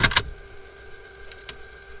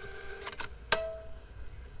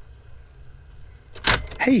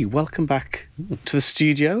Hey, welcome back to the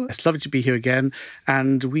studio. It's lovely to be here again.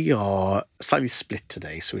 And we are slightly split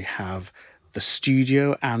today. So we have the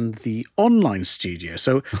studio and the online studio.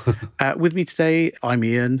 So with me today, I'm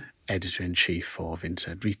Ian, Editor-in-Chief of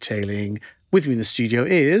Internet Retailing. With me in the studio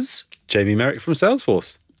is... Jamie Merrick from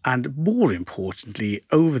Salesforce. And more importantly,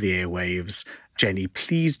 over the airwaves, Jenny,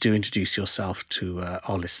 please do introduce yourself to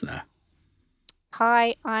our listener.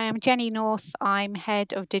 Hi, I am Jenny North. I'm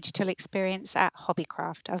Head of Digital Experience at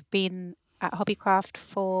Hobbycraft. I've been at Hobbycraft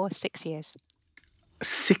for 6 years.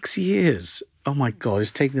 6 years? Oh my God,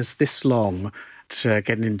 it's taken us this long to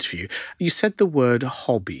get an interview. You said the word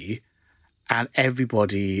hobby and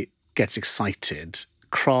everybody gets excited.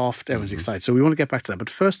 Craft, everyone's excited. So we want to get back to that. But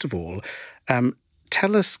first of all,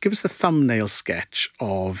 give us the thumbnail sketch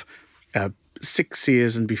of 6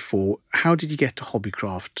 years and before. How did you get to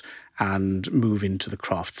Hobbycraft and move into the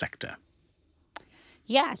craft sector?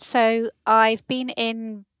 Yeah, so I've been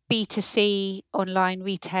in B2C online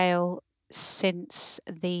retail since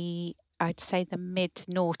I'd say the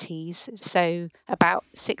mid-noughties, so about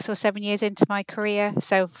 6 or 7 years into my career.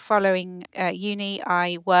 So following uni,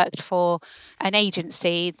 I worked for an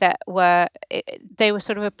agency they were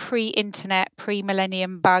sort of a pre-internet,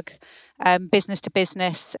 pre-millennium bug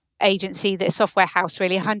business-to-business agency, that software house,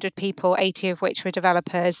 really, 100 people, 80 of which were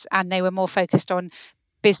developers, and they were more focused on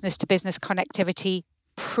business-to-business connectivity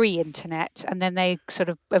pre-internet, and then they sort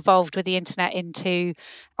of evolved with the internet into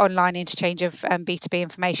online interchange of B2B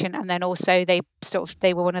information. And then also they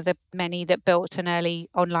were one of the many that built an early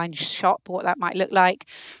online shop, what that might look like.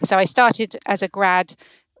 So I started as a grad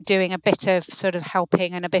doing a bit of sort of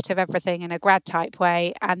helping and a bit of everything in a grad type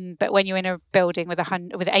way. But when you're in a building with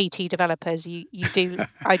 80 developers,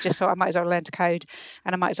 I just thought I might as well learn to code,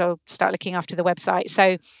 and I might as well start looking after the website.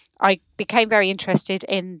 So I became very interested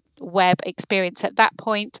in web experience at that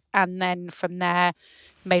point, and then from there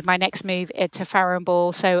made my next move to Farrow &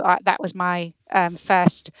 Ball. So that was my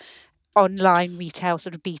first online retail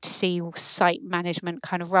sort of B2C site management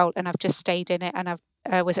kind of role, and I've just stayed in it. And I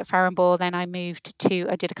was at Farrow & Ball, then I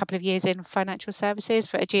did a couple of years in financial services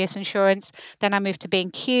for Ageas Insurance, then I moved to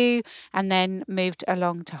B&Q, and then moved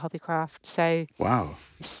along to Hobbycraft. So wow,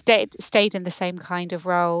 stayed in the same kind of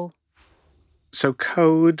role. So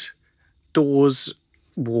code, doors,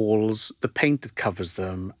 walls, the paint that covers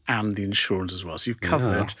them, and the insurance as well. So you've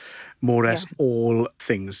covered more or less all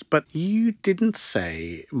things. But you didn't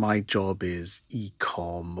say my job is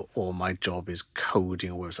e-com or my job is coding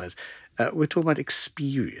or websites. We're talking about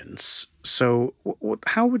experience. So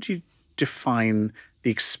how would you define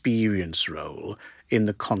the experience role in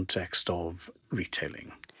the context of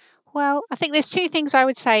retailing? Well, I think there's two things I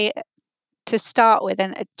would say to start with,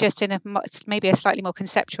 and just in maybe a slightly more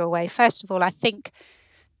conceptual way. First of all, I think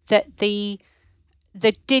that the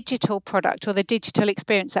digital product or the digital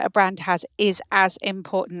experience that a brand has is as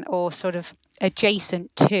important or sort of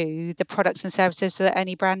adjacent to the products and services that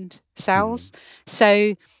any brand sells.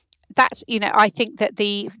 So that's, I think that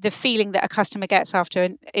the feeling that a customer gets after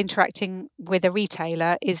interacting with a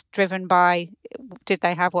retailer is driven by, did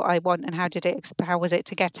they have what I want, and how was it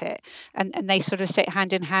to get it? And they sort of sit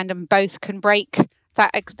hand in hand, and both can break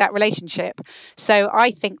that relationship. So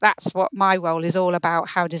I think that's what my role is all about.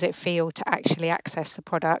 How does it feel to actually access the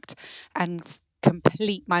product and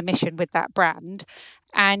complete my mission with that brand?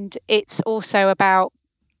 And it's also about,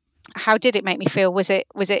 how did it make me feel? Was it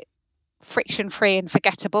friction free and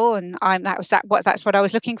forgettable, and that's what I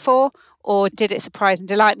was looking for, or did it surprise and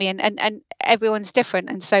delight me? And everyone's different,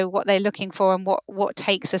 and so what they're looking for and what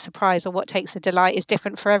takes a surprise or what takes a delight is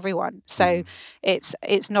different for everyone. So it's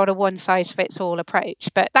not a one size fits all approach.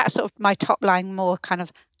 But that's sort of my top line, more kind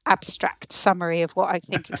of abstract summary of what I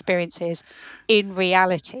think experience is. In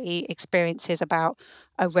reality, experience is about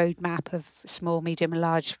a roadmap of small, medium, and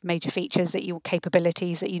large major features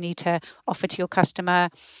capabilities that you need to offer to your customer.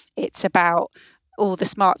 It's about all the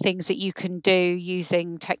smart things that you can do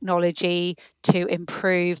using technology to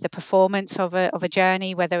improve the performance of a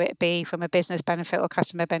journey, whether it be from a business benefit or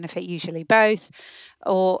customer benefit, usually both,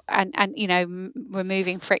 and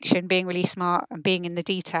removing friction, being really smart and being in the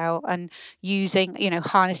detail, and using,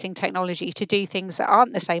 harnessing technology to do things that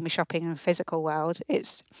aren't the same as shopping in a physical world.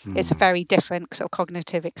 It's a very different sort of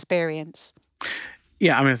cognitive experience.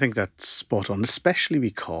 Yeah, I mean, I think that's spot on, especially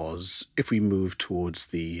because if we move towards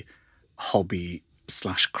the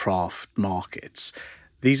hobby/craft markets,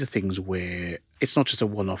 these are things where it's not just a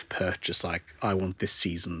one-off purchase, like I want this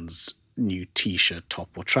season's new t-shirt, top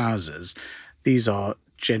or trousers. These are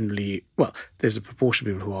generally, there's a proportion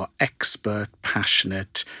of people who are expert,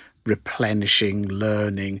 passionate, replenishing,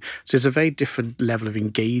 learning. So it's a very different level of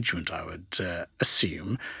engagement, I would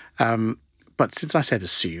assume. But but since I said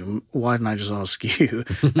assume, why don't I just ask you?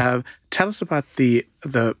 Tell us about the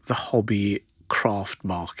hobby craft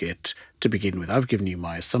market to begin with. I've given you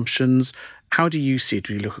my assumptions. How do you see it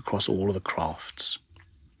when you look across all of the crafts?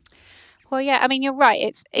 Well, yeah, I mean, you're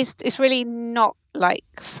right. It's really not like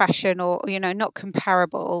fashion or, not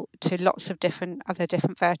comparable to lots of different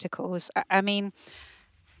verticals. I mean,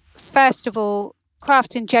 first of all,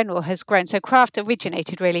 craft in general has grown. So craft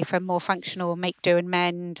originated really from more functional make, do and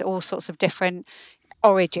mend, all sorts of different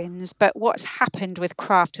origins. But what's happened with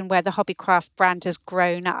craft and where the Hobbycraft brand has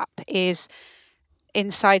grown up is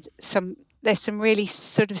inside there's some really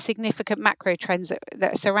sort of significant macro trends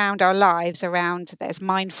that surround our lives around. There's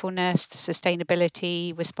mindfulness,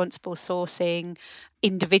 sustainability, responsible sourcing,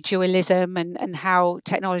 individualism, and how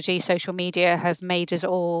technology, social media have made us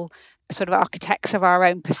all sort of architects of our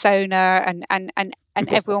own persona, and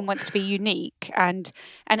everyone wants to be unique, and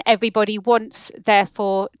everybody wants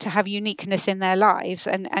therefore to have uniqueness in their lives,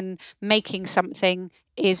 and making something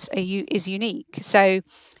is unique. So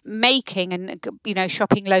making and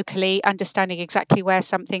shopping locally, understanding exactly where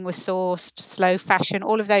something was sourced, slow fashion,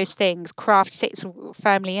 all of those things, craft sits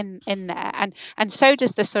firmly in there, and so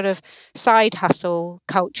does the sort of side hustle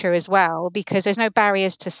culture as well, because there's no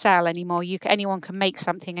barriers to sell anymore. Anyone can make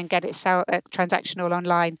something and get it transactional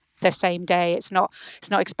online the same day. It's not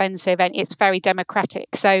expensive, and it's very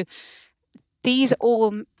democratic. So these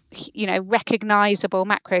all recognizable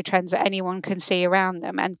macro trends that anyone can see around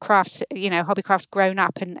them, and crafts, Hobbycraft grown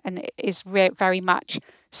up and is very much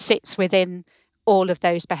sits within all of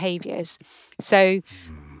those behaviors. So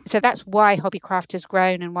that's why Hobbycraft has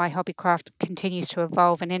grown and why Hobbycraft continues to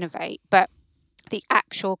evolve and innovate. But the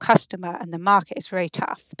actual customer and the market is very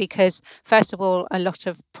tough because, first of all, a lot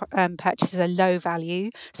of purchases are low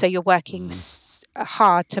value. So you're working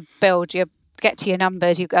hard to get to your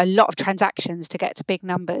numbers. You've got a lot of transactions to get to big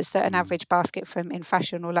numbers that an average basket in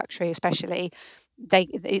fashion or luxury especially,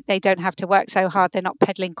 they don't have to work so hard. They're not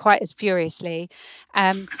pedaling quite as furiously.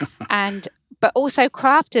 But also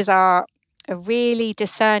crafters are a really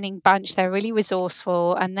discerning bunch. They're really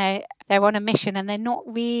resourceful, and they're on a mission, and they're not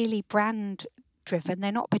really brand driven.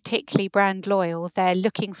 They're not particularly brand loyal. They're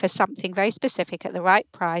looking for something very specific at the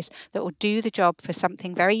right price that will do the job for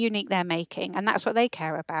something very unique they're making. And that's what they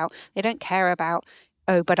care about. They don't care about,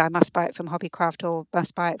 oh, but I must buy it from Hobbycraft or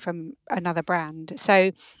must buy it from another brand.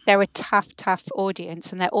 So they're a tough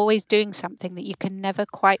audience, and they're always doing something that you can never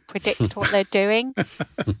quite predict what they're doing.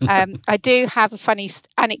 I do have a funny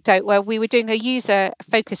anecdote where we were doing a user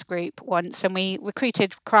focus group once, and we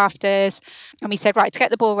recruited crafters, and we said, right, to get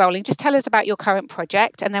the ball rolling, just tell us about your current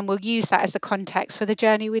project, and then we'll use that as the context for the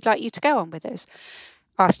journey we'd like you to go on with us.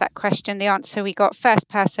 Asked that question, the answer we got, first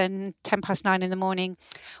person, 9:10 in the morning.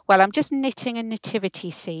 Well, I'm just knitting a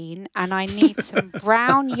nativity scene and I need some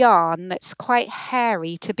brown yarn that's quite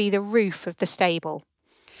hairy to be the roof of the stable.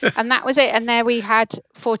 And that was it. And there we had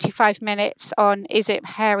 45 minutes on, is it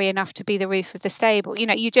hairy enough to be the roof of the stable? You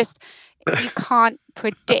can't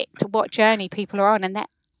predict what journey people are on, and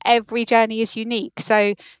every journey is unique.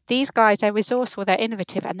 So these guys, they're resourceful, they're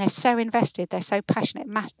innovative, and they're so invested, they're so passionate,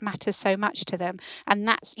 matters so much to them. And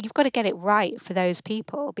you've got to get it right for those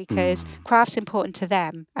people, because craft's important to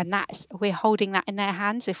them, and we're holding that in their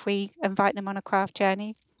hands if we invite them on a craft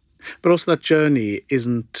journey. But also that journey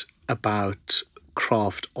isn't about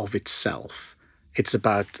craft of itself. It's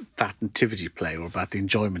about that nativity play or about the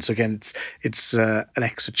enjoyment. So again, it's an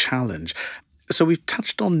extra challenge. So we've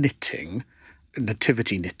touched on knitting,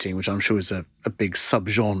 nativity knitting, which I'm sure is a big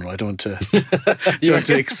subgenre. I don't want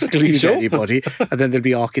to exclude anybody. And then there'll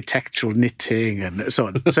be architectural knitting and so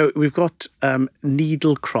on. So we've got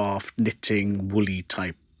needlecraft, knitting, woolly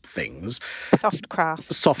type things. Soft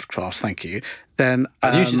crafts, thank you. Then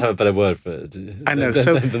and you should have a better word for it. I know.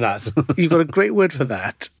 Than that. You've got a great word for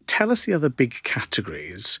that. Tell us the other big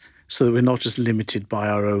categories so that we're not just limited by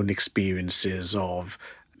our own experiences of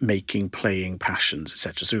making, playing, passions,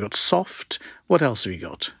 etc. So we've got soft. What else have we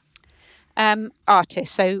got?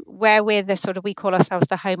 Artists. So where we call ourselves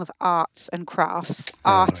the home of arts and crafts.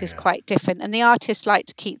 Art is quite different, and the artists like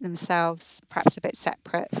to keep themselves perhaps a bit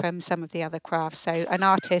separate from some of the other crafts. So an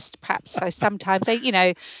artist, perhaps, so sometimes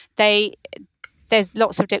there's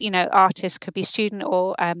lots of, artists could be a student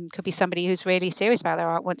or could be somebody who's really serious about their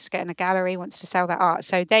art, wants to get in a gallery, wants to sell their art.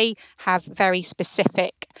 So they have very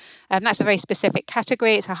specific, that's a very specific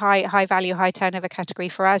category. It's a high value, high turnover category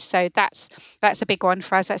for us. So that's a big one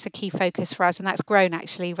for us. That's a key focus for us. And that's grown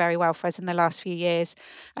actually very well for us in the last few years.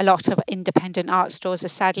 A lot of independent art stores are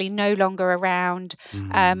sadly no longer around.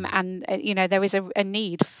 And there is a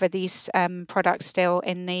need for these products still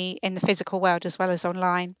in the physical world as well as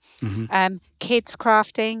online. Kids Kids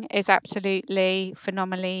crafting is absolutely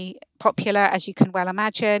phenomenally popular, as you can well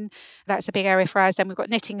imagine. That's a big area for us. Then we've got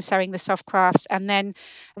knitting, sewing, the soft crafts, and then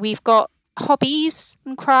we've got hobbies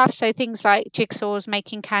and crafts, so things like jigsaws,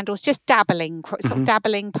 making candles, just dabbling,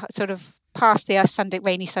 sort of past the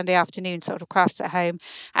rainy Sunday afternoon sort of crafts at home.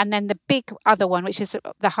 And then the big other one, which is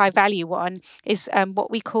the high value one, is what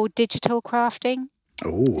we call digital crafting.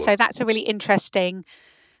 Ooh. So that's a really interesting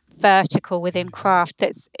vertical within craft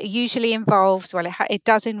that's usually involves, it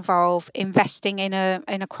does involve investing in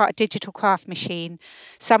a digital craft machine,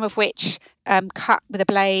 some of which cut with a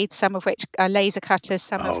blade, some of which are laser cutters,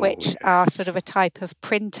 some of which are sort of a type of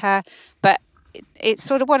printer. But it's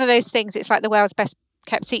sort of one of those things, it's like the world's best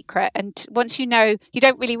kept secret, and once you know, you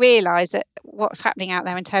don't really realise that what's happening out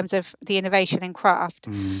there in terms of the innovation in craft,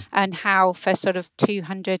 and how for sort of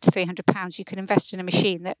 £200 to £300 you can invest in a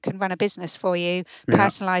machine that can run a business for you,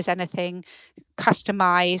 personalise anything,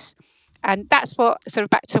 customise. And that's what sort of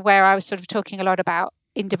back to where I was sort of talking a lot about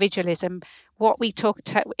individualism. What we talk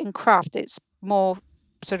in craft, it's more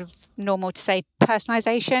sort of normal to say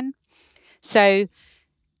personalisation. So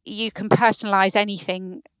you can personalize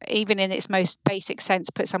anything, even in its most basic sense,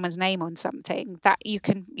 put someone's name on something. That you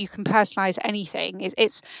can personalize anything.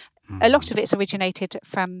 It's a lot of it's originated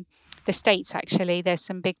from the States, actually. There's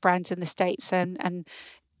some big brands in the States, and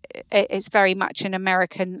it's very much an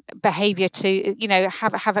American behavior to,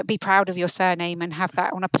 have it, be proud of your surname and have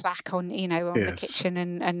that on a plaque on the kitchen,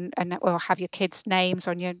 and or have your kids' names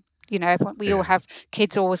on your. We all have,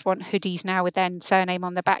 kids always want hoodies now with their surname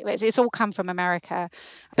on the back. It's all come from America.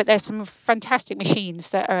 But there's some fantastic machines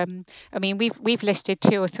that, we've listed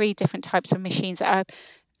 2 or 3 different types of machines that are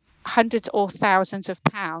hundreds or thousands of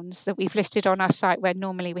pounds that we've listed on our site, where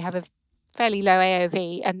normally we have a fairly low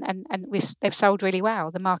AOV, and they've sold really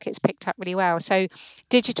well. The market's picked up really well. So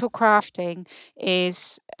digital crafting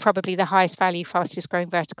is probably the highest value, fastest growing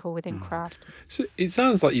vertical within craft. So it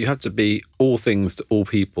sounds like you have to be all things to all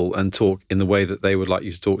people and talk in the way that they would like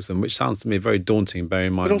you to talk to them, which sounds to me very daunting, bearing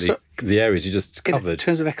in mind also, the areas you just covered. In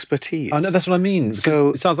terms of expertise. I know, that's what I mean.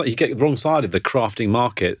 So it sounds like you get the wrong side of the crafting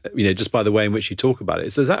market, just by the way in which you talk about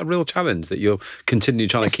it. So is that a real challenge, that you're continually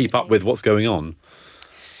trying to keep up with what's going on?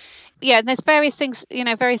 Yeah, and there's various things,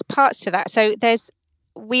 various parts to that. So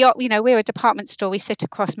we're a department store. We sit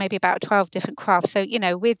across maybe about 12 different crafts. So,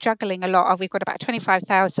 we're juggling a lot. We've got about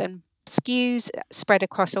 25,000 SKUs spread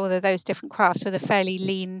across all of those different crafts. So they're fairly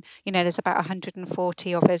lean. There's about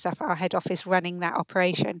 140 of us up at our head office running that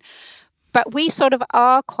operation. But we sort of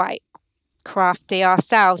are quite crafty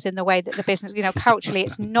ourselves in the way that the business, culturally,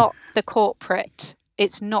 it's not the corporate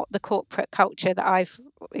culture that I've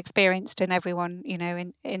experienced, and everyone,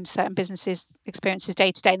 in certain businesses experiences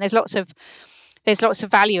day to day. And there's lots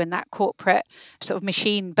of value in that corporate sort of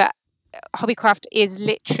machine. But Hobbycraft is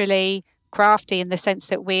literally crafty in the sense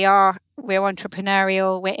that we're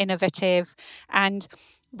entrepreneurial, we're innovative, and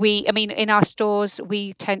in our stores,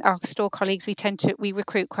 our store colleagues, we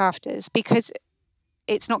recruit crafters, because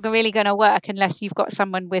it's not really going to work unless you've got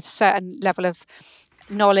someone with certain level of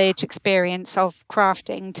knowledge, experience of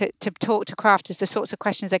crafting to talk to crafters. The sorts of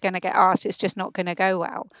questions they're going to get asked, it's just not going to go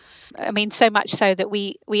well. So much so that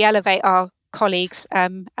we elevate our colleagues,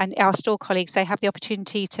 and our store colleagues, they have the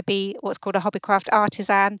opportunity to be what's called a Hobbycraft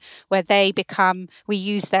artisan, where we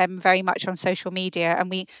use them very much on social media, and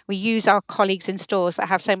we use our colleagues in stores that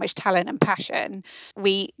have so much talent and passion.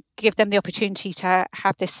 We give them the opportunity to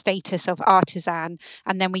have this status of artisan,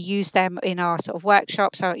 and then we use them in our sort of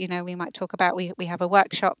workshops. So, we might talk about, we have a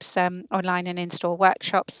workshops, online and in-store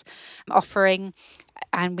workshops offering,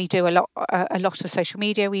 and we do a lot of social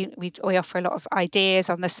media. We offer a lot of ideas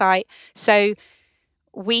on the site. So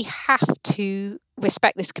we have to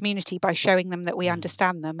respect this community by showing them that we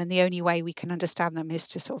understand them, and the only way we can understand them is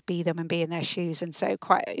to sort of be them and be in their shoes. And so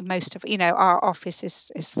most of our office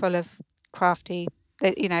is full of crafty.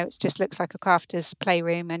 It just looks like a crafter's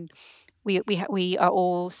playroom, and we are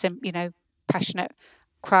all passionate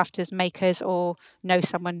crafters, makers, or know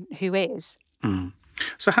someone who is.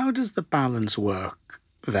 So how does the balance work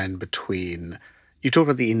then between, you talk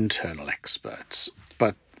about the internal experts,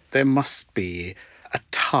 but there must be a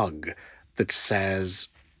tug that says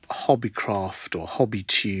Hobbycraft or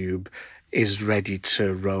HobbyTube is ready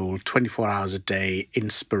to roll 24 hours a day,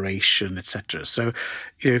 inspiration, etc. So,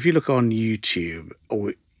 if you look on YouTube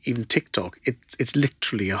or even TikTok, it's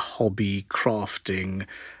literally a hobby crafting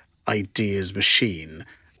ideas machine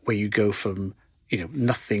where you go from,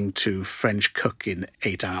 nothing to French cook in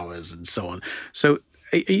 8 hours and so on. So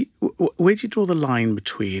where do you draw the line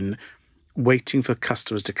between waiting for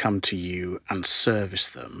customers to come to you and service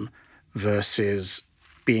them versus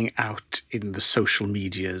being out in the social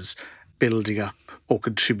medias building up or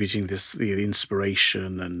contributing the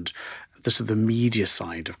inspiration and the sort of the media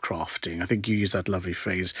side of crafting? I think you use that lovely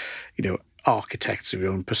phrase, architects of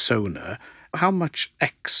your own persona. How much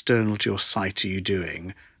external to your site are you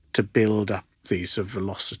doing to build up the sort of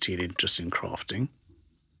velocity and interest in crafting?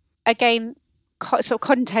 Again, sort of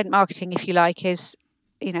content marketing, if you like, is,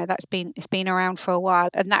 it's been around for a while,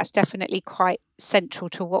 and that's definitely quite central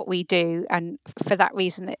to what we do. And for that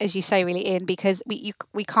reason, as you say, really, Ian, because we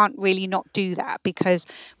can't really not do that, because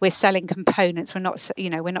we're selling components. We're not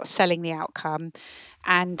selling the outcome,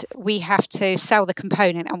 and we have to sell the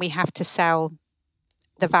component, and we have to sell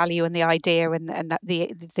the value and the idea and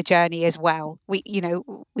the journey as well.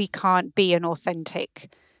 We can't be an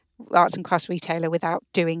authentic arts and crafts retailer without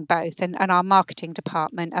doing both. And our marketing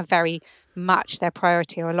department are very much, their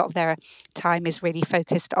priority, or a lot of their time is really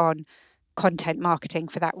focused on content marketing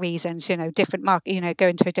for that reason. So, different go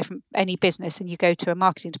into any business, and you go to a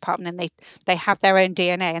marketing department, and they have their own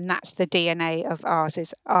DNA, and that's the DNA of ours.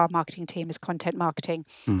 Is our marketing team is content marketing.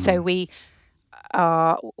 Mm-hmm. So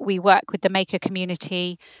we work with the maker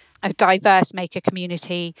community, a diverse maker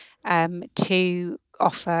community, to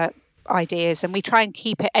offer ideas, and we try and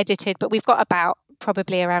keep it edited, but we've got about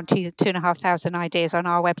probably around 2,500 ideas on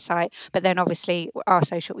our website. But then obviously our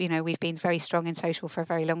social, we've been very strong in social for a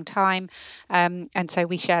very long time, and so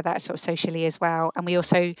we share that sort of socially as well. And we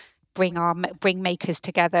also bring makers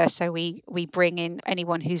together, so we bring in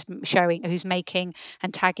anyone who's making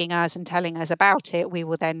and tagging us and telling us about it. We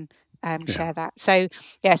will then share that. So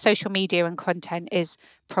social media and content is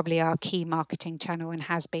probably our key marketing channel, and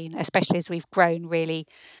has been, especially as we've grown really.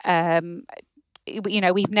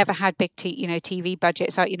 We've never had big TV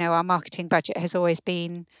budgets. Our marketing budget has always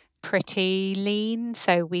been pretty lean,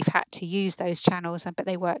 so we've had to use those channels, but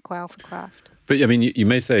they work well for craft. But I mean, you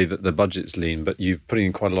may say that the budget's lean, but you're putting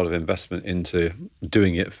in quite a lot of investment into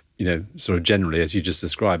doing it, sort of generally as you just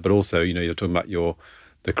described, but also, you're talking about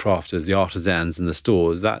the crafters, the artisans in the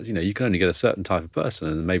stores. That, you can only get a certain type of person,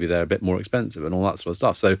 and maybe they're a bit more expensive and all that sort of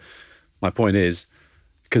stuff. So my point is,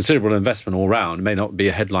 considerable investment all round. It may not be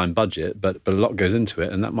a headline budget, but a lot goes into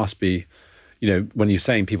it. And that must be, when you're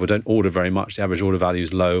saying people don't order very much, the average order value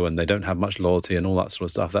is low, and they don't have much loyalty and all that sort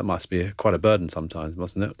of stuff, that must be quite a burden sometimes,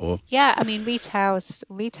 mustn't it? Or yeah, I mean, retail's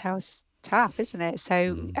tough, isn't it?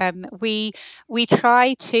 So we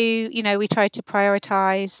try to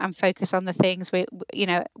prioritize and focus on the things we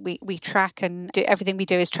track, and do everything we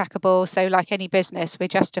do is trackable. So like any business, we're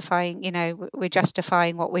justifying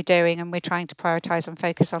what we're doing, and we're trying to prioritize and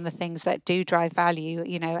focus on the things that do drive value.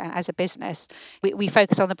 And as a business, we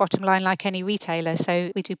focus on the bottom line like any retailer.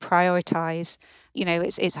 So we do prioritize.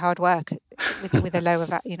 It's hard work with a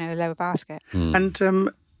lower basket.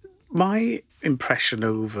 And my impression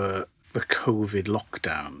over the COVID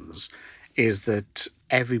lockdowns is that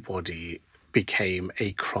everybody became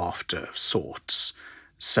a crafter of sorts.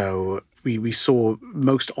 So we saw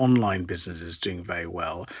most online businesses doing very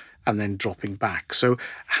well and then dropping back. So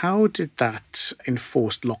how did that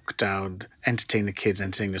enforced lockdown, entertain the kids,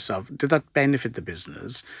 entertain yourself, did that benefit the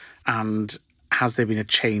business? And has there been a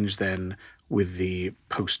change then with the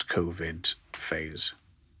post-COVID phase?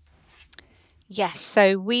 Yes,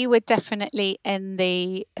 so we were definitely in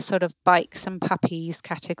the sort of bikes and puppies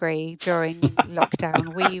category during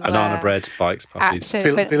lockdown. We were banana bread, bikes, puppies.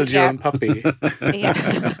 Build your own puppy.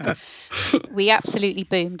 Yeah. We absolutely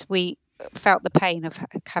boomed. We felt the pain of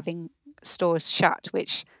having stores shut,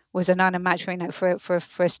 which was an unimaginable, for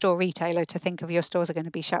a store retailer to think of your stores are going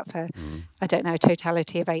to be shut for, I don't know, a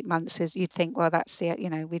totality of 8 months. Is you'd think, well, that's the,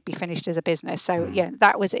 we'd be finished as a business. So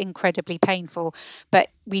that was incredibly painful. But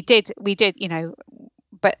we did,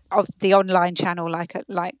 but of the online channel,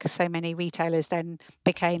 like so many retailers, then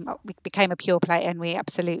became a pure play, and we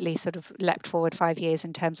absolutely sort of leapt forward 5 years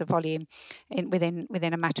in terms of volume within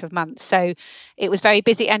a matter of months. So it was very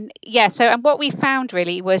busy, and what we found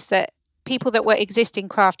really was that people that were existing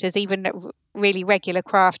crafters, even really regular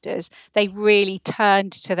crafters, they really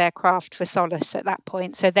turned to their craft for solace at that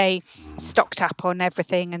point. So they stocked up on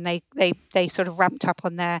everything, and they sort of ramped up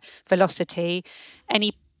on their velocity.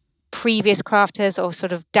 Any previous crafters or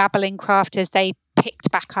sort of dabbling crafters, they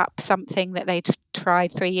picked back up something that they'd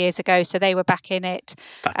tried 3 years ago, so they were back in it.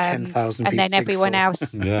 That 10,000 and then everyone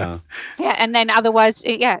else, yeah, and then otherwise,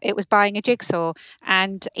 it was buying a jigsaw.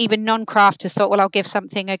 And even non-crafters thought, well, I'll give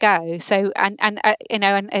something a go. So and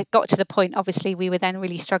it got to the point. Obviously, we were then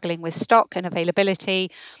really struggling with stock and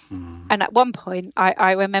availability. And at one point,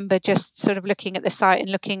 I remember just sort of looking at the site and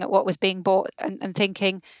looking at what was being bought and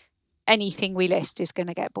thinking, anything we list is going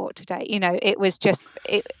to get bought today. It was just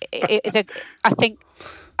I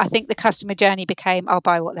think the customer journey became, I'll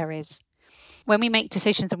buy what there is. when we make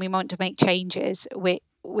decisions and we want to make changes,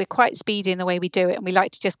 we're quite speedy in the way we do it, and we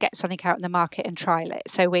like to just get something out in the market and trial it.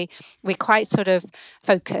 So we're quite sort of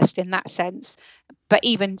focused in that sense. But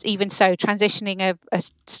even so, transitioning a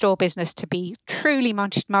store business to be truly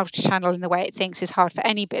multi-channel in the way it thinks is hard for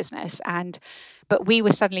any business. But we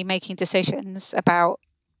were suddenly making decisions about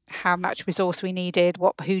how much resource we needed,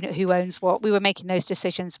 who owns what. We were making those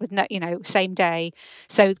decisions with same day.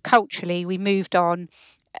 So culturally, we moved on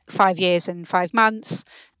 5 years and 5 months,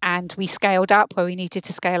 and we scaled up where we needed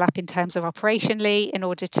to scale up in terms of operationally in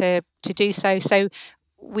order to do so. So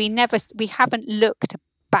we haven't looked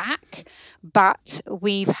back, but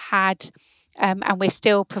we've had and we're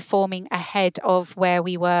still performing ahead of where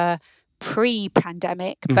we were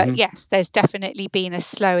pre-pandemic. But yes, there's definitely been a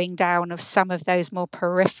slowing down of some of those more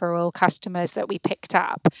peripheral customers that we picked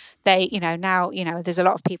up. They, now, there's a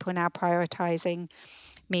lot of people now prioritizing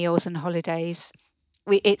meals and holidays.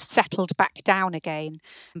 It's settled back down again,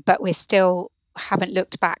 but we still haven't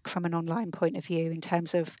looked back from an online point of view in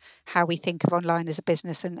terms of how we think of online as a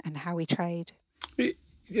business and how we trade.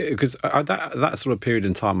 Yeah, because that sort of period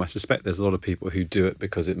in time, I suspect there's a lot of people who do it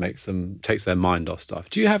because it takes their mind off stuff.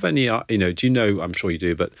 Do you have any, do you know, I'm sure you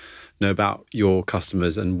do, but know about your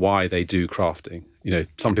customers and why they do crafting?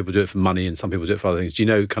 Some people do it for money and some people do it for other things. Do you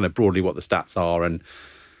know kind of broadly what the stats are and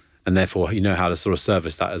therefore you know how to sort of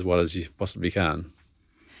service that as well as you possibly can?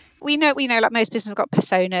 We know, like most businesses have got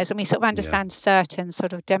personas, and we sort of understand certain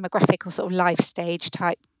sort of demographic or sort of life stage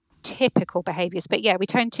type typical behaviours. But yeah, we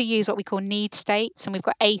tend to use what we call need states, and we've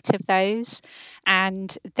got 8 of those,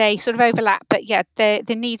 and they sort of overlap. But yeah,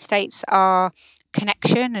 the need states are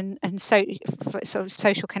connection and so sort of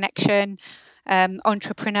social connection,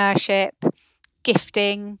 entrepreneurship,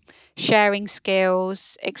 gifting, sharing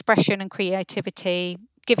skills, expression and creativity,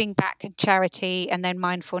 giving back and charity, and then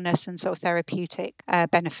mindfulness and sort of therapeutic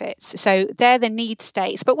benefits. So they're the need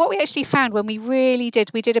states. But what we actually found when we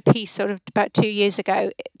did a piece sort of about 2 years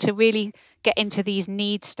ago to really get into these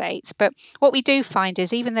need states. But what we do find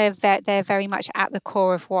is even though they're very much at the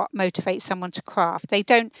core of what motivates someone to craft,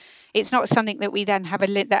 it's not something that we then have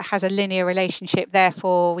that has a linear relationship.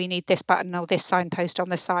 Therefore, we need this button or this signpost on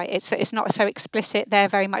the site. It's not so explicit. They're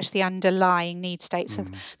very much the underlying need states of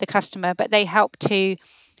the customer, but they help to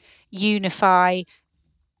unify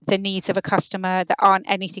the needs of a customer that aren't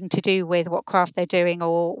anything to do with what craft they're doing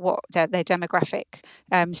or what their demographic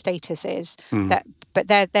status is. But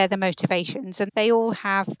they're the motivations, and they all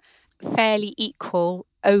have fairly equal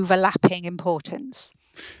overlapping importance.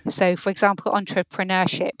 So, for example,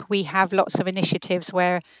 entrepreneurship, we have lots of initiatives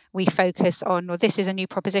where we focus on, or this is a new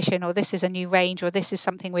proposition, or this is a new range, or this is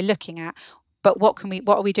something we're looking at. But what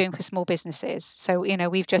are we doing for small businesses? So,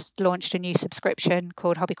 we've just launched a new subscription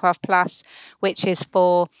called Hobbycraft Plus, which is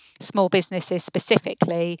for small businesses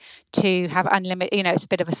specifically to have unlimited, it's a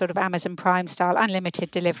bit of a sort of Amazon Prime style,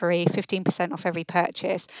 unlimited delivery, 15% off every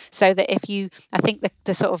purchase. So that I think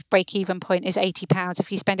the sort of break even point is £80.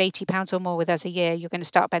 If you spend £80 or more with us a year, you're going to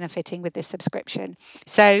start benefiting with this subscription.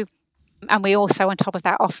 So, and we also, on top of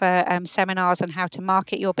that, offer seminars on how to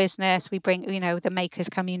market your business. We bring, the makers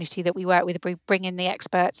community that we work with, we bring in the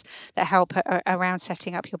experts that help around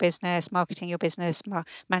setting up your business, marketing your business,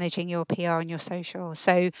 managing your PR and your social.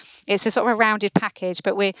 So it's a sort of a rounded package,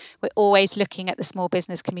 but we're always looking at the small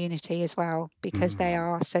business community as well, because they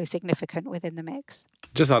are so significant within the mix.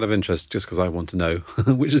 Just out of interest, just because I want to know,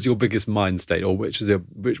 which is your biggest mind state, or which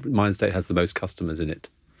mind state has the most customers in it?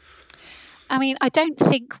 I mean, I don't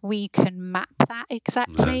think we can map that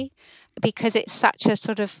exactly because it's such a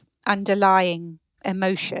sort of underlying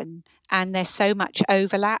emotion and there's so much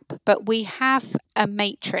overlap. But we have a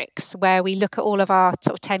matrix where we look at all of our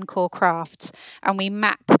sort of 10 core crafts and we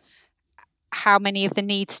map how many of the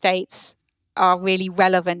need states are really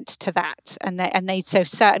relevant to that, and they so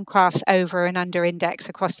certain crafts over and under index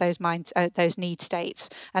across those need states,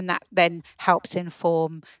 and that then helps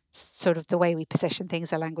inform sort of the way we position things,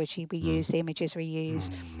 the language we use, the images we use,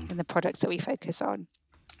 and the products that we focus on.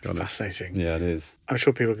 Fascinating. Yeah, it is. I'm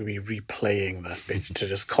sure people are going to be replaying that bit to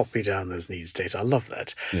just copy down those need states. I love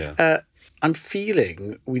that. Yeah. I'm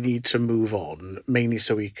feeling we need to move on, mainly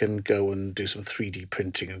so we can go and do some 3D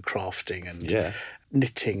printing and crafting and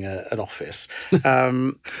knitting an office.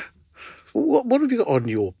 What have you got on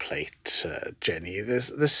your plate, Jenny?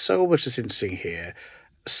 There's so much that's interesting here,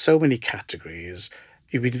 so many categories.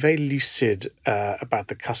 You've been very lucid about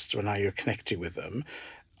the customer and how you're connecting with them.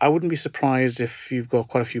 I wouldn't be surprised if you've got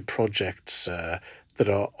quite a few projects that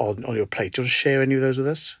are on your plate. Do you want to share any of those with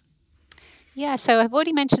us? Yeah, so I've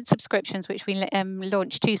already mentioned subscriptions, which we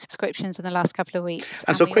launched 2 subscriptions in the last couple of weeks.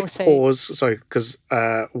 And so quick pause, sorry, because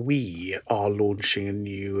we are launching a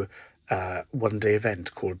new one-day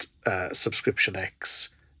event called Subscription X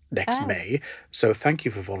next May. So thank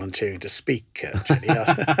you for volunteering to speak, Jenny.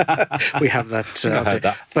 We have that. I heard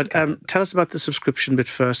that. But tell us about the subscription bit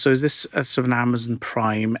first. So is this a sort of an Amazon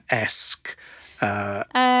Prime-esque?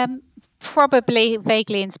 Probably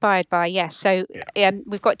vaguely inspired by, yes. So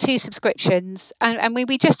we've got 2 subscriptions, and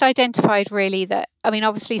we just identified really that, I mean,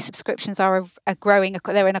 obviously subscriptions are a growing,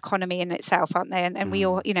 they're an economy in itself, aren't they? And we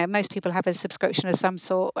all, most people have a subscription of some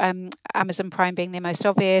sort, Amazon Prime being the most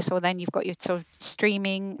obvious, or then you've got your sort of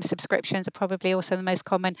streaming subscriptions are probably also the most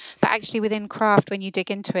common. But actually within craft, when you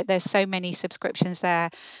dig into it, there's so many subscriptions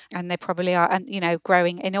there, and they probably are, and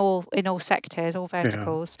growing in all sectors, all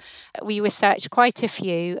verticals. We researched quite a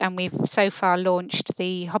few, and we've so far launched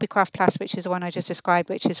the Hobbycraft Plus, which is the one I just described,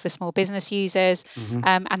 which is for small business users.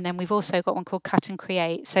 And then we've also got one called Cut and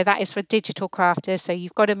Create. So that is for digital crafters. So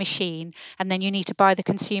you've got a machine, and then you need to buy the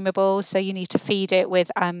consumables. So you need to feed it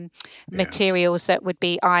with materials that would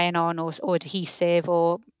be iron-on or adhesive,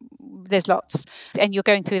 or there's lots. And you're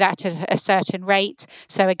going through that at a certain rate.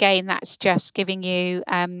 So again, that's just giving you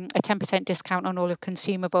a 10% discount on all of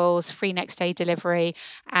consumables, free next day delivery,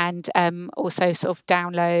 and also sort of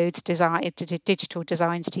downloads, digital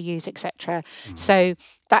designs to use, etc. So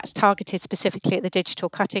that's targeted specifically at the digital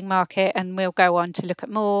cutting market, and we'll go on to look at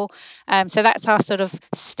more. So that's our sort of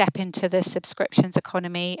step into the subscriptions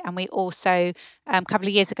economy. And we also, a couple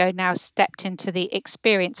of years ago now, stepped into the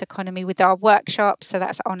experience economy with our workshops. So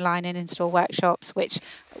that's online and in-store workshops, which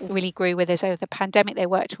really grew with us over the pandemic. They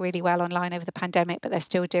worked really well online over the pandemic, but they're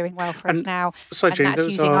still doing well for us now. Sorry, Jane, that's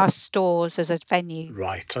using our stores as a venue.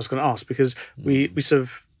 Right. I was going to ask, because we sort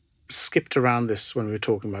of skipped around this when we were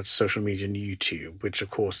talking about social media and YouTube, which of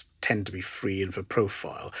course tend to be free and for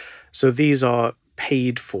profile. So these are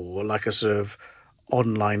paid for, like a sort of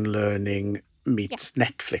online learning meets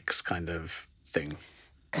Netflix kind of thing.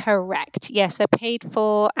 Correct. Yes, they're paid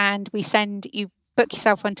for, and we send you. Book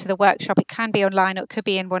yourself onto the workshop. It can be online, or it could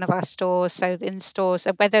be in one of our stores. So in stores,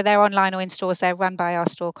 whether they're online or in stores, they're run by our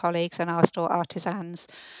store colleagues and our store artisans.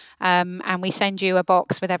 And we send you a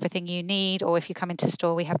box with everything you need, or if you come into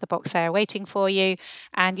store, we have the box there waiting for you.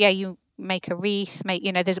 And you make a wreath,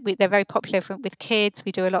 they're very popular with kids.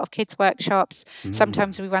 We do a lot of kids workshops.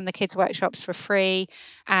 Sometimes we run the kids workshops for free,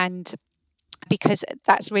 and because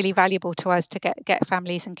that's really valuable to us to get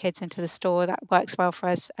families and kids into the store. That works well for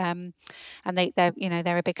us, and they're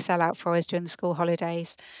a big sellout for us during the school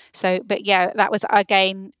holidays. So, but that was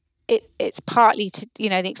again. It's partly to,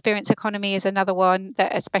 the experience economy is another one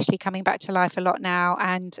that especially coming back to life a lot now.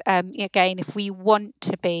 And again, if we want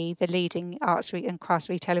to be the leading arts and crafts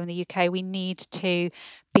retailer in the UK, we need to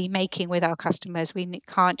be making with our customers. We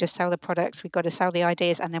can't just sell the products. We've got to sell the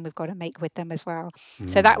ideas, and then we've got to make with them as well.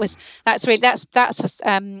 So that's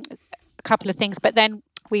a couple of things. But then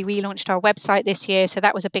we relaunched our website this year. So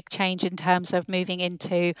that was a big change in terms of moving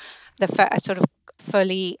into the sort of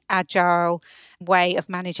fully agile way of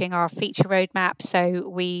managing our feature roadmap. So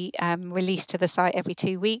we release to the site every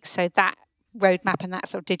 2 weeks. So that roadmap and that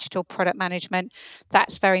sort of digital product management,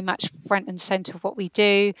 that's very much front and center of what we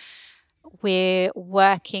do. We're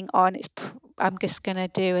working on, I'm just going to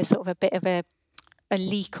do a sort of a bit of a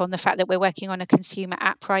leak on the fact that we're working on a consumer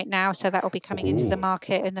app right now. So that will be coming into the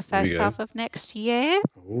market in the first half of next year.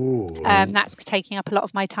 That's taking up a lot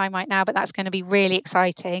of my time right now, but that's going to be really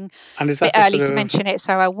exciting. And is that a bit early to mention it,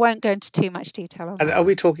 so I won't go into too much detail on that. And are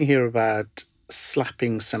we talking here about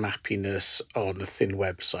slapping some appiness on a thin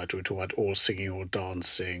website? Or are we talking about all singing, all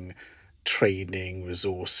dancing, training,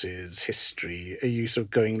 resources, history? Are you sort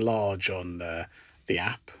of going large on the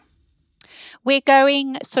app? We're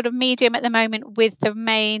going sort of medium at the moment with the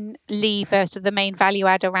main lever, so the main value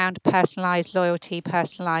add around personalised loyalty,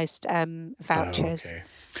 personalised vouchers.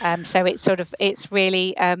 So it's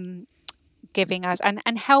really giving us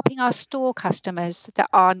and helping our store customers that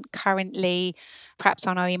aren't currently perhaps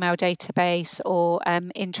on our email database or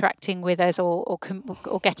interacting with us or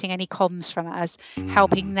getting any comms from us,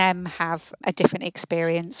 helping them have a different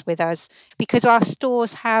experience with us, because our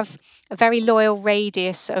stores have a very loyal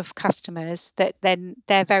radius of customers that then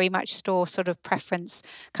they're very much store sort of preference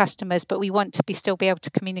customers, but we want to still be able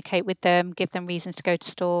to communicate with them, give them reasons to go to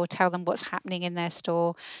store, tell them what's happening in their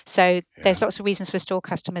store. So there's lots of reasons for store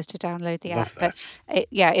customers to download the app. But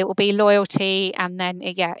it will be loyalty, and then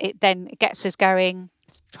it gets us going.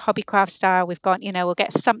 Hobbycraft style, we've got, we'll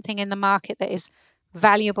get something in the market that is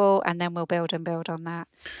valuable, and then we'll build on that.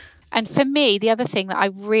 And for me, the other thing that I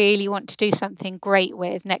really want to do something great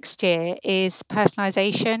with next year is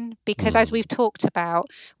personalization, because as we've talked about,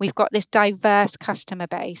 we've got this diverse customer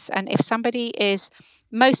base. And if somebody is,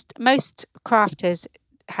 most crafters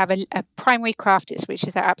have a primary craft, which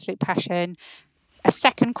is their absolute passion, a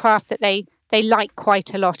second craft that they like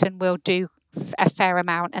quite a lot and will do a fair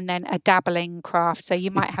amount, and then a dabbling craft. So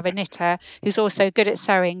you might have a knitter who's also good at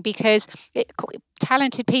sewing, because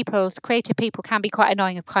talented people, creative people can be quite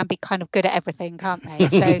annoying and can be kind of good at everything, can't they?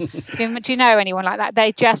 So do you know anyone like that?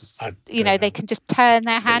 They just, they can just turn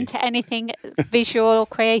their hand to anything visual or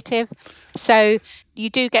creative. So you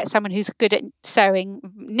do get someone who's good at sewing.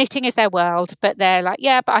 Knitting is their world, but they're like,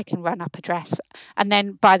 yeah, but I can run up a dress. And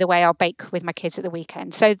then, by the way, I'll bake with my kids at the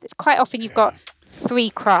weekend. So quite often you've got 3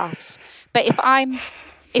 crafts. But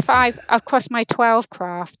if I've across my 12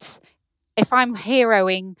 crafts, if I'm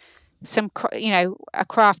heroing a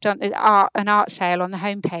craft on an art sale on the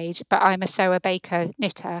homepage, but I'm a sewer, baker,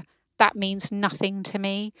 knitter, that means nothing to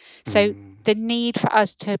me. So the need for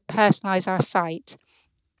us to personalize our site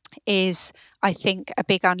is, I think, a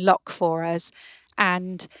big unlock for us.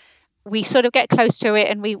 And we sort of get close to it,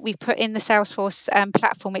 and we put in the Salesforce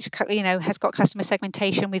platform, which has got customer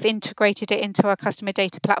segmentation. We've integrated it into our customer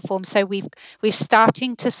data platform, so we're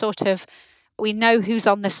starting to sort of, we know who's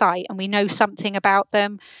on the site and we know something about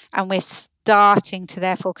them, and we're starting to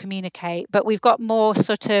therefore communicate. But we've got more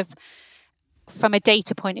sort of, from a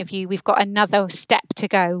data point of view, we've got another step to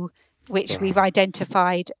go, which we've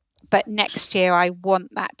identified. But next year, I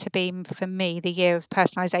want that to be, for me, the year of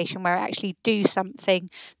personalisation, where I actually do something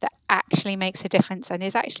that actually makes a difference and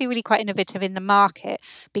is actually really quite innovative in the market,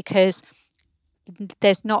 because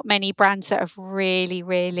there's not many brands that have really,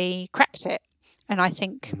 really cracked it. And I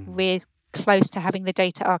think we're close to having the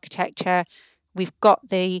data architecture. We've got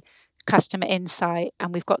the customer insight,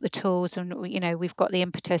 and we've got the tools, and we've got the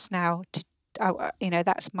impetus now to.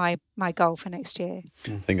 That's my goal for next year.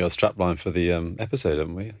 I think our strapline for the episode,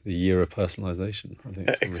 haven't we? The year of personalisation. I think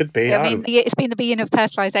it could be. I mean, it's been the beginning of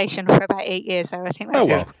personalisation for about 8 years, so I think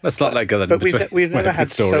that's let's not let go then. But we've never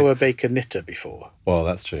had sewer, baker, knitter before. Well,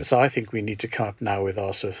 that's true. So I think we need to come up now with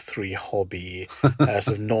our sort of 3 hobby sort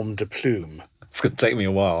of nom de plume. It's going to take me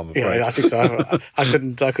a while, I'm afraid. Yeah, I think so. I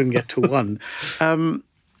couldn't get to one.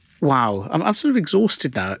 Wow, I'm sort of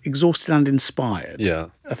exhausted now, exhausted and inspired. Yeah.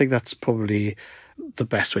 I think that's probably the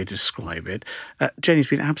best way to describe it. Jenny,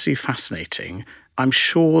 it's been absolutely fascinating. I'm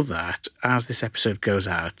sure that as this episode goes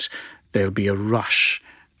out, there'll be a rush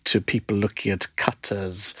to people looking at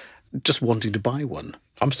cutters, just wanting to buy one.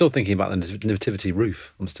 I'm still thinking about the nativity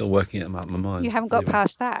roof. I'm still working it out in my mind. You haven't got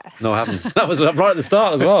past that. No, I haven't. That was right at the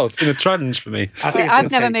start as well. It's been a challenge for me.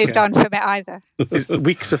 I've never moved on from it either.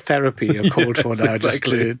 Weeks of therapy are called for now,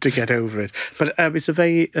 exactly. Just to get over it. But it's a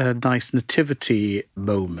very nice nativity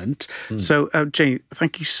moment. So, Jane,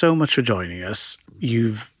 thank you so much for joining us.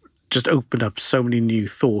 You've just opened up so many new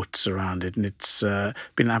thoughts around it, and it's been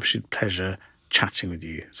an absolute pleasure chatting with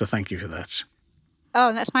you. So thank you for that.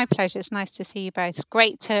 Oh, that's my pleasure. It's nice to see you both.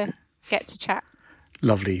 Great to get to chat.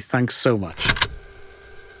 Lovely. Thanks so much.